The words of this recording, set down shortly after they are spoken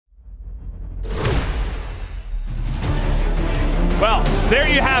Well, there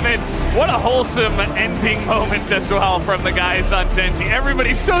you have it. What a wholesome ending moment as well from the guys on Gen.G.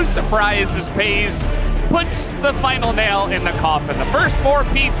 Everybody's so surprised as FaZe puts the final nail in the coffin. The first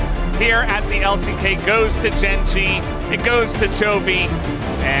 4-peat here at the LCK goes to Gen.G. It goes to Chovy.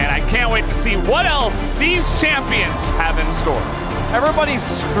 And I can't wait to see what else these champions have in store. Everybody's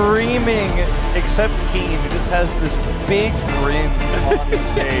screaming except Keen, who just has this big grin on his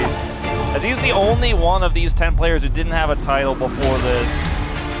face. As he's the only one of these 10 players who didn't have a title before this.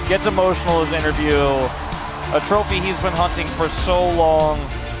 Gets emotional in his interview. A trophy he's been hunting for so long.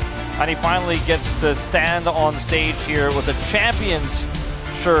 And he finally gets to stand on stage here with a champion's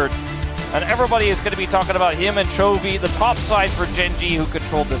shirt. And everybody is going to be talking about him and Chovy, the top side for Gen.G, who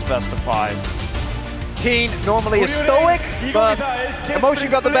controlled this best of 5. Keen normally is stoic, but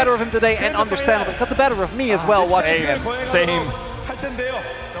emotion got the better of him today, and understandably got the better of me as well watching him. Same.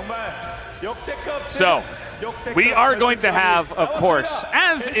 So, we are going to have, of course,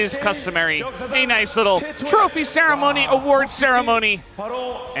 as is customary, a nice little trophy ceremony, award ceremony,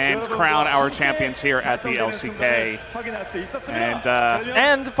 and crown our champions here at the LCK.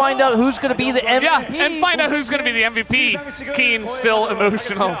 And find out who's going to be the MVP. Yeah, and find out who's going to be the MVP. Keen still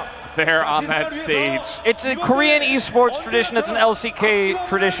emotional there on that stage. It's a Korean esports tradition. It's an LCK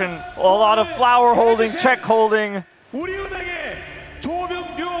tradition. A lot of flower holding, check holding.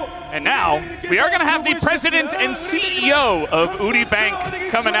 And now, we are going to have the president and CEO of Woori Bank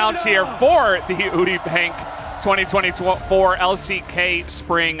coming out here for the Woori Bank 2024 LCK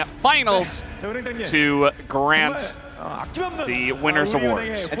Spring Finals to grant the Winners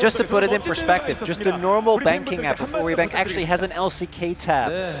Awards. And just to put it in perspective, just the normal banking app of Woori Bank actually has an LCK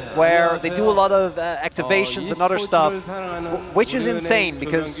tab where they do a lot of activations and other stuff, which is insane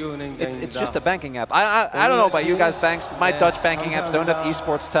because it's just a banking app. I don't know about you guys banks, but my Dutch banking apps don't have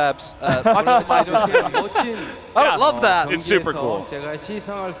esports tabs. I love that. It's super cool.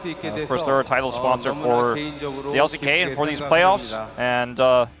 Of course, they're a title sponsor for the LCK and for these playoffs. And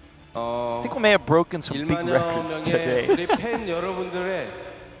I think we may have broken some big records today.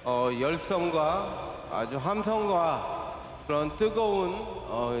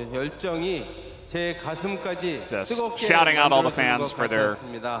 Just shouting out all the fans for their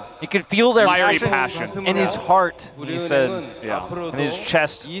You could feel their passion in his heart, he said. Yeah. In his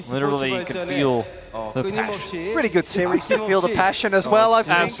chest, literally, you could feel the passion. Pretty good series to feel the passion as well, I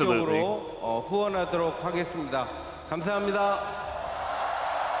think. Absolutely.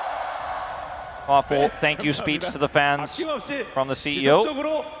 Awful thank you speech to the fans from the CEO.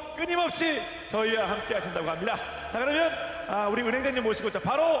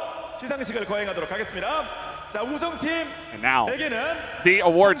 And now, the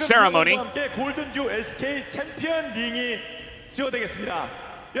award ceremony.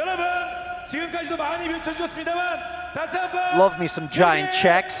 Love me some giant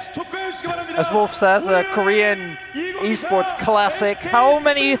checks. As Wolf says, a Korean esports classic. How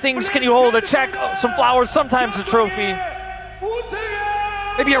many things can you hold? A check, some flowers, sometimes a trophy.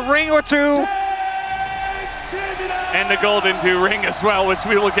 Maybe a ring or two. And the Golden Dew ring as well, which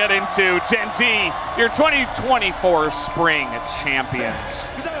we will get into. Gen.G, your 2024 Spring champions.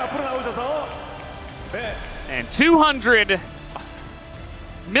 And 200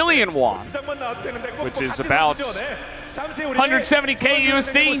 million won, which is about 170K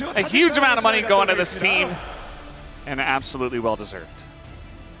USD, a huge amount of money going to this team, and absolutely well-deserved.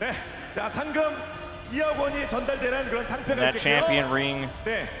 That champion ring.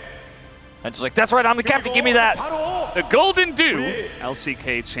 And just like, that's right, I'm the captain, give me that. The Golden Dew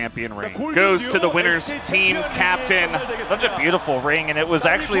LCK champion ring goes to the winners team captain. Such a beautiful ring, and it was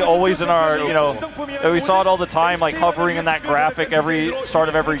actually always in our, we saw it all the time, like hovering in that graphic every start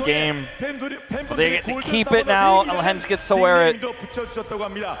of every game. But they get to keep it now, and Lehens gets to wear it.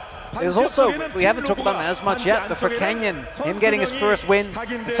 There's also, we haven't talked about him as much yet, but for Kenyon, him getting his first win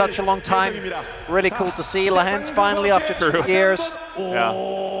in such a long time, really cool to see. Lehens finally after 2 years. Yeah.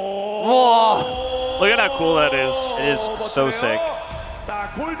 Whoa! Look at how cool that is. It is so sick.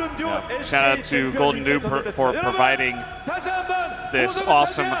 Yeah. Shout out to Golden Dew for providing this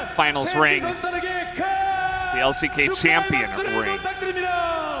awesome finals ring, the LCK champion ring.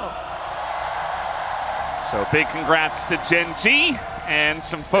 So big congrats to Gen.G and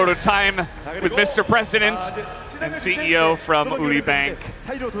some photo time with Mr. President and CEO from Woori Bank.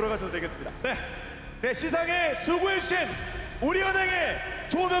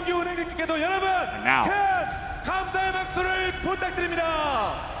 And now,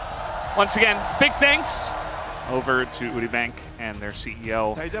 once again, big thanks over to Woori Bank and their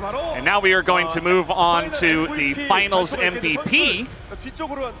CEO. And now we are going to move on to the finals MVP,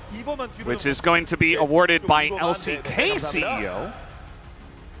 which is going to be awarded by LCK CEO.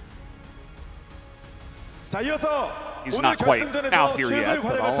 He's not quite out here yet,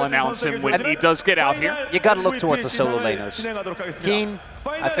 but I'll announce him when he does get out here. You got to look towards the solo laners. Keen,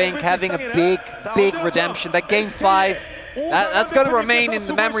 I think, having a big redemption. That game 5, that's going to remain in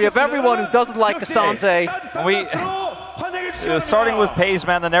the memory of everyone who doesn't like Asante. Starting with Pays,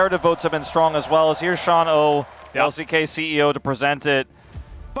 man, the narrative votes have been strong as well. As here's Sean O, the LCK CEO, to present it.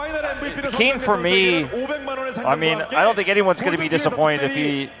 Keen for me, I mean, I don't think anyone's going to be disappointed if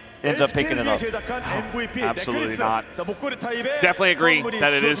he ends up picking it up. Absolutely not. Definitely agree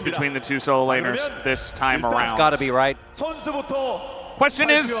that it is between the two solo laners this time around. It's got to be right.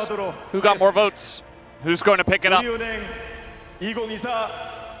 Question is, who got more votes? Who's going to pick it up? And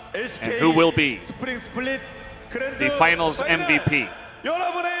who will be the finals MVP?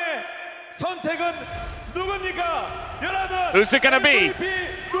 Who's it going to be?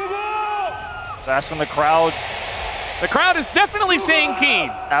 Asking the crowd. The crowd is definitely saying Keen.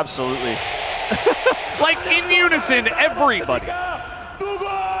 Absolutely. Like in unison, everybody.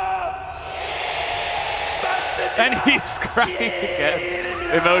 And he's crying again.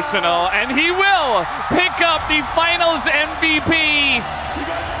 Emotional. And he will pick up the finals MVP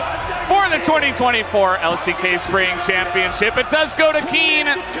for the 2024 LCK Spring Championship. It does go to Keen,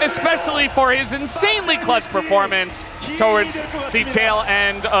 especially for his insanely clutch performance towards the tail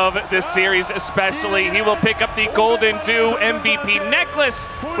end of this series especially. He will pick up the Golden Dew MVP necklace,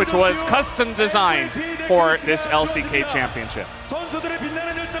 which was custom designed for this LCK Championship.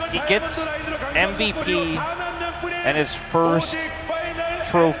 He gets MVP and his first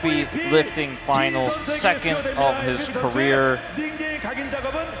trophy lifting finals, second of his career.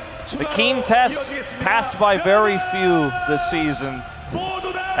 The Keen test passed by very few this season,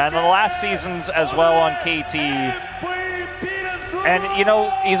 and the last seasons as well on KT. And you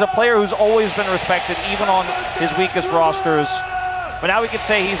know, he's a player who's always been respected, even on his weakest rosters. But now we could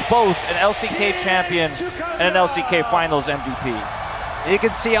say he's both an LCK champion and an LCK Finals MVP. You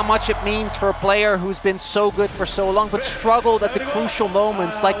can see how much it means for a player who's been so good for so long, but struggled at the crucial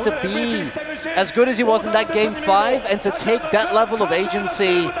moments, like to be as good as he was in that game 5, and to take that level of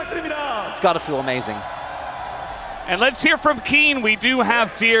agency, it's got to feel amazing. And let's hear from Keen. We do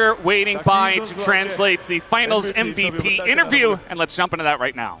have Deer waiting by to translate the finals MVP interview, and let's jump into that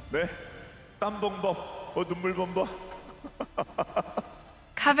right now.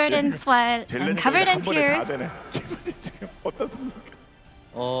 Covered in sweat and covered in tears.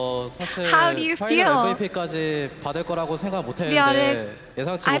 How do you feel? To be honest,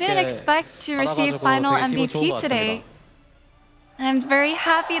 I didn't expect to receive final MVP today. And I'm very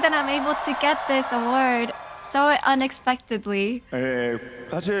happy that I'm able to get this award so unexpectedly.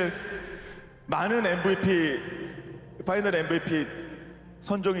 사실 많은 MVP, 파이널 MVP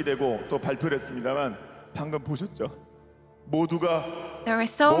선정이 되고 또 발표를 했습니다만 방금 보셨죠? 모두가 There were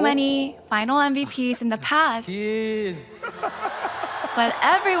so many final MVPs in the past. But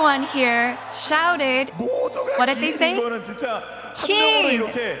everyone here shouted, what did they say? Keen!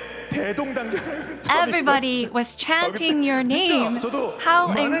 Everybody was chanting your name.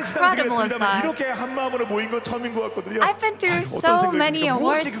 How incredible is that? I've been through so many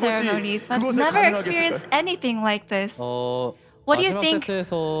award ceremonies, but never experienced anything like this. What do you think is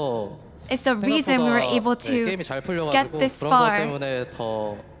the reason we were able to get this far?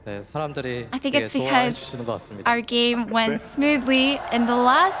 I think it's because our game went smoothly in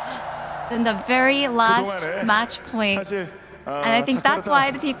the very last match point. And I think that's why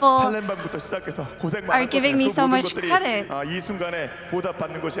the people are giving me so much credit. And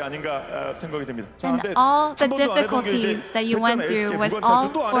all the difficulties that you went through was all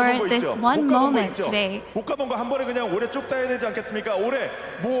for this one moment today. Will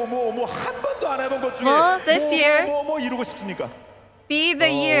this year be the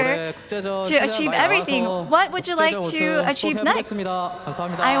year to achieve everything? What would you like to achieve next?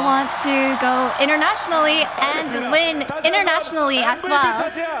 I want to go internationally and win internationally as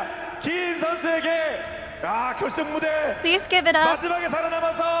well. Please give it up.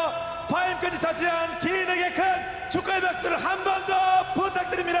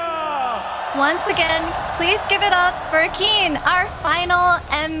 Once again, please give it up for Keen, our final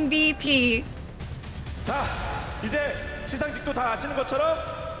MVP. 시상식도 다 아시는 것처럼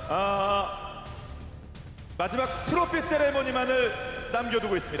마지막 트로피 세레모니만을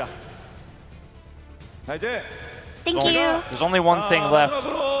남겨두고 있습니다. 자 이제 Thank you. There's only one thing left.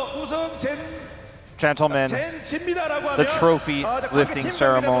 Gentlemen, the trophy lifting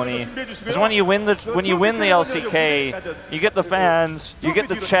ceremony is when you win the LCK, you get the fans, you get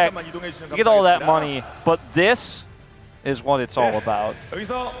the check, you get all that money, but this is what it's all about.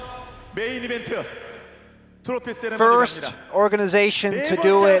 First organization to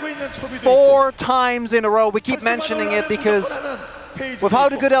do it 4 times in a row. We keep mentioning it because with how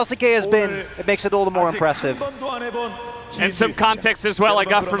good LCK has been, it makes it all the more impressive. And some context as well I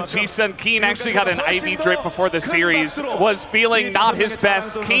got from Ji-Sun. Keen actually got an IV drip before the series, was feeling not his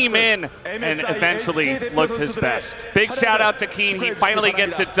best, came in and eventually looked his best. Big shout out to Keen, he finally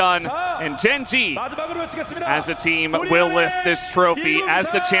gets it done. And Gen.G, as a team, will lift this trophy as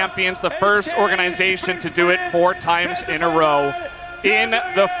the champions, the first organization to do it 4 times in a row in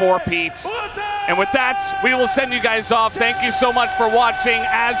the 4-peat. And with that, we will send you guys off. Thank you so much for watching.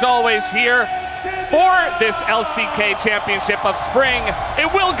 As always, here for this LCK Championship of Spring,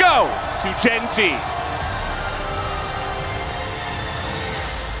 it will go to Gen.G.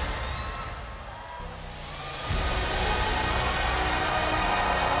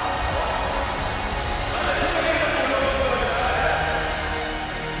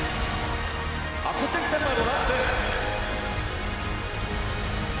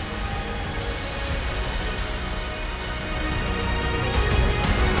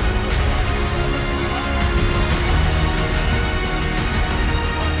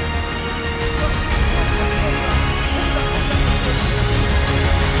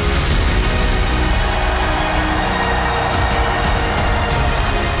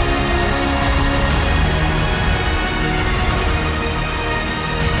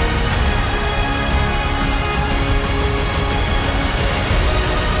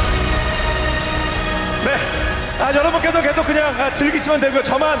 여러분께서 계속 그냥 즐기시면 되고요.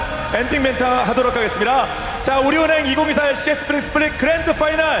 저만 엔딩 멘트 하도록 하겠습니다. 자, 우리은행 2024 LCK 스프링 그랜드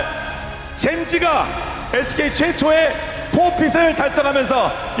파이널, 젠지가 LCK 최초의 4핏을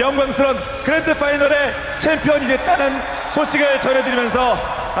달성하면서 영광스러운 그랜드 파이널의 챔피언이 됐다는 소식을 전해드리면서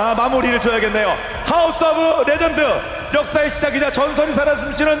마무리를 줘야겠네요. 하우스 오브 레전드, 역사의 시작이자 전설이 살아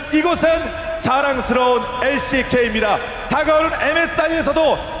숨쉬는 이곳은 자랑스러운 LCK입니다. 다가오는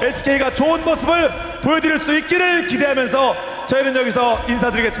MSI에서도 LCK가 좋은 모습을 보여드릴 수 있기를 기대하면서 저희는 여기서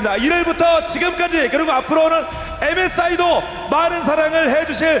인사드리겠습니다. 1일부터 지금까지 그리고 앞으로는 MSI도 많은 사랑을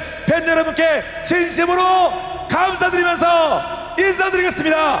해주실 팬 여러분께 진심으로 감사드리면서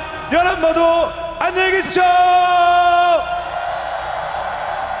인사드리겠습니다. 여러분 모두 안녕히 계십시오.